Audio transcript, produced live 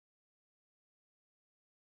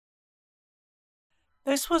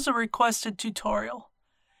This was a requested tutorial.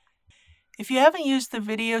 If you haven't used the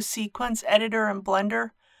video sequence editor in Blender,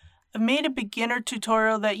 I've made a beginner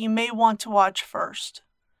tutorial that you may want to watch first.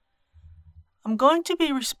 I'm going to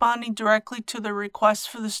be responding directly to the request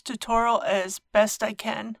for this tutorial as best I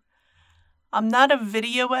can. I'm not a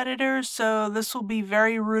video editor, so this will be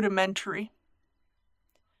very rudimentary.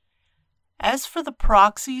 As for the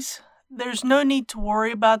proxies, there's no need to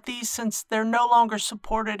worry about these since they're no longer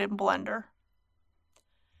supported in Blender.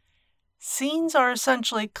 Scenes are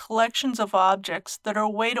essentially collections of objects that are a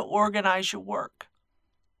way to organize your work.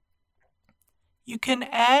 You can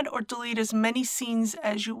add or delete as many scenes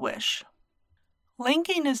as you wish.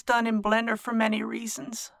 Linking is done in Blender for many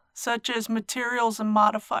reasons, such as materials and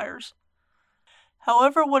modifiers.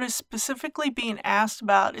 However, what is specifically being asked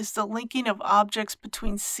about is the linking of objects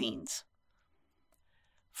between scenes.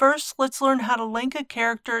 First, let's learn how to link a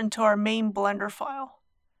character into our main Blender file.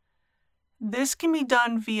 This can be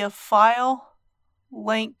done via File,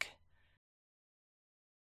 Link,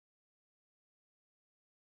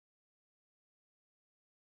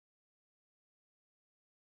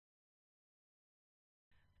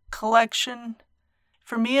 Collection.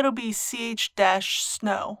 For me, it'll be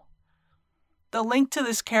ch-snow. The link to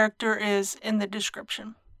this character is in the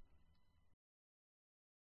description.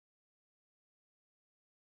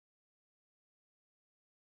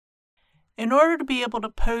 In order to be able to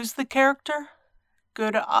pose the character, go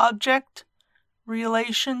to Object,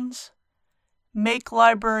 Relations, Make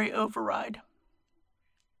Library Override.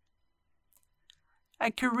 I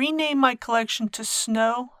can rename my collection to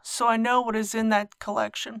Snow so I know what is in that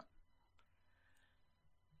collection.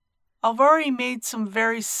 I've already made some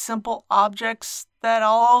very simple objects that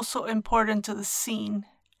I'll also import into the scene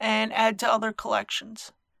and add to other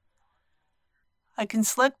collections. I can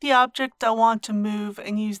select the object I want to move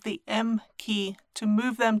and use the M key to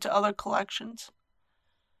move them to other collections.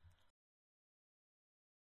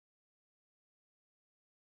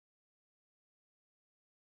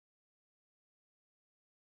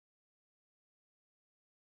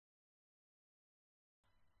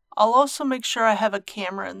 I'll also make sure I have a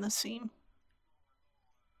camera in the scene.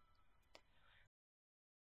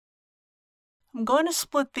 I'm going to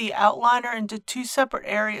split the outliner into two separate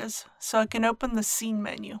areas so I can open the scene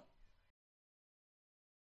menu.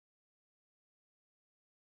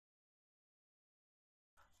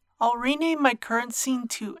 I'll rename my current scene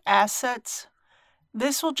to Assets.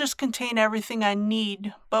 This will just contain everything I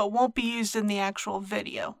need, but won't be used in the actual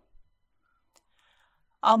video.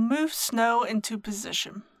 I'll move Snow into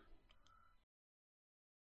position.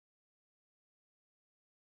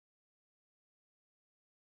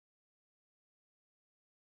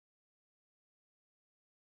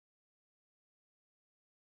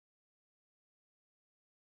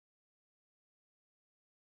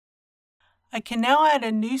 I can now add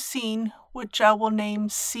a new scene, which I will name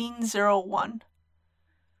Scene 01.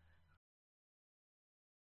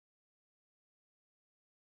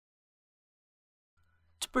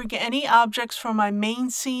 To bring any objects from my main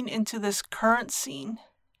scene into this current scene,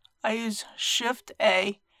 I use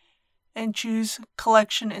Shift-A and choose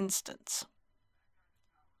Collection Instance.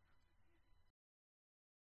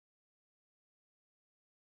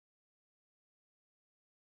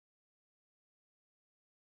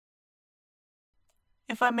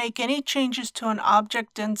 If I make any changes to an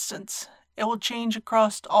object instance, it will change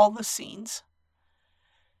across all the scenes.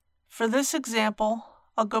 For this example,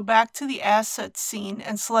 I'll go back to the Assets scene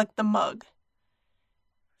and select the mug.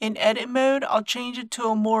 In Edit mode, I'll change it to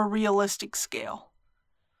a more realistic scale.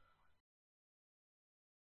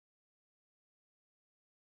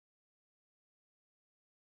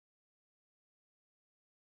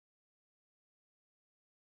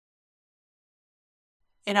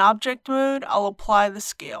 In Object mode, I'll apply the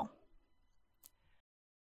scale.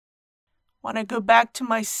 When I go back to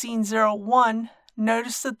my Scene 01,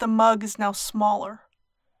 notice that the mug is now smaller.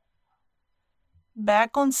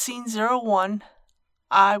 Back on Scene 01,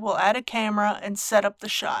 I will add a camera and set up the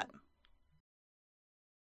shot.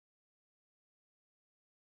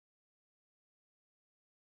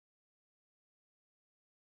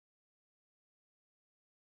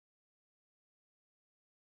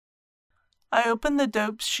 I open the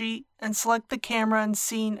dope sheet and select the camera in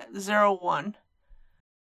Scene 01.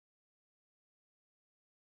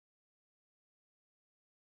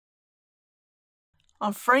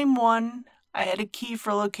 On frame 1, I add a key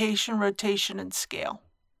for location, rotation, and scale.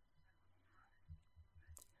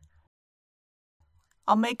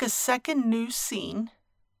 I'll make a second new scene.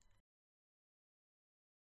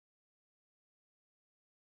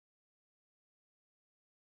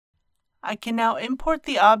 I can now import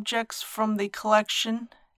the objects from the collection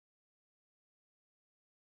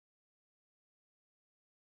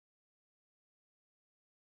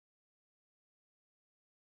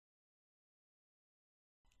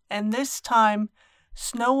and this time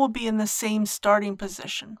snow will be in the same starting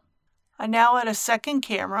position. I now add a second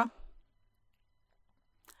camera.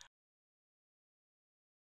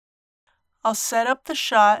 I'll set up the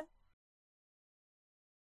shot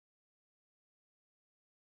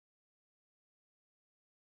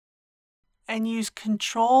and use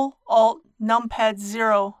Ctrl-Alt numpad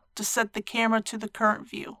 0 to set the camera to the current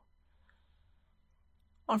view.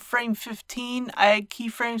 On frame 15, I add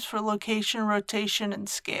keyframes for location, rotation, and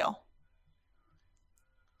scale.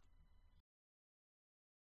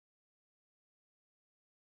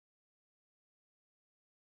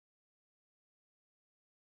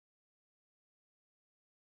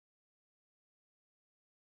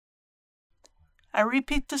 I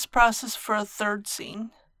repeat this process for a third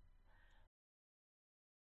scene.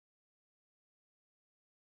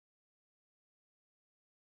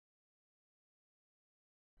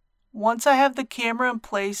 Once I have the camera in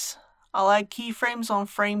place, I'll add keyframes on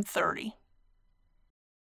frame 30.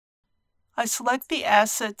 I select the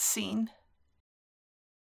Assets scene,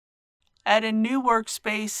 add a new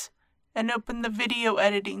workspace, and open the video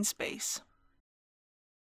editing space.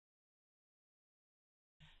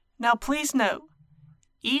 Now please note,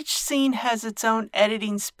 each scene has its own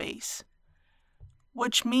editing space,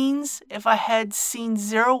 which means if I had scene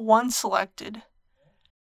 01 selected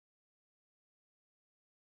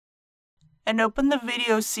and open the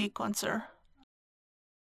video sequencer,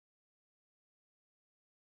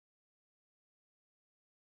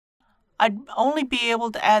 I'd only be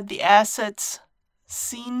able to add the assets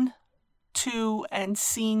scene 2 and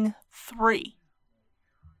scene 3.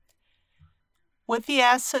 With the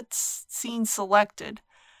assets scene selected,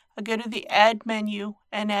 I go to the Add menu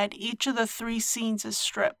and add each of the 3 scenes as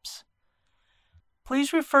strips.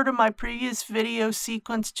 Please refer to my previous video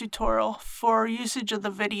sequence tutorial for usage of the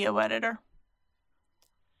video editor.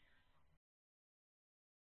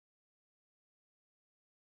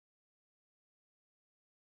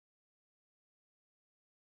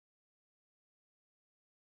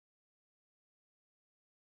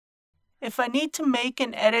 If I need to make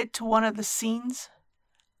an edit to one of the scenes,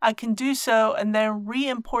 I can do so and then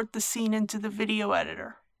re-import the scene into the video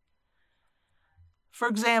editor. For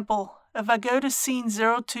example, if I go to scene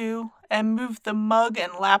 02 and move the mug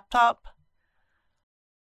and laptop,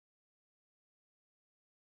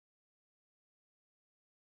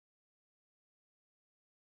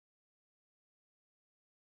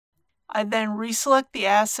 I then reselect the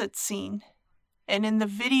asset scene, and in the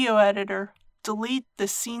video editor, delete the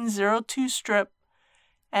scene 02 strip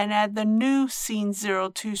and add the new scene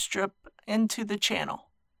 02 strip into the channel.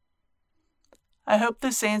 I hope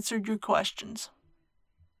this answered your questions.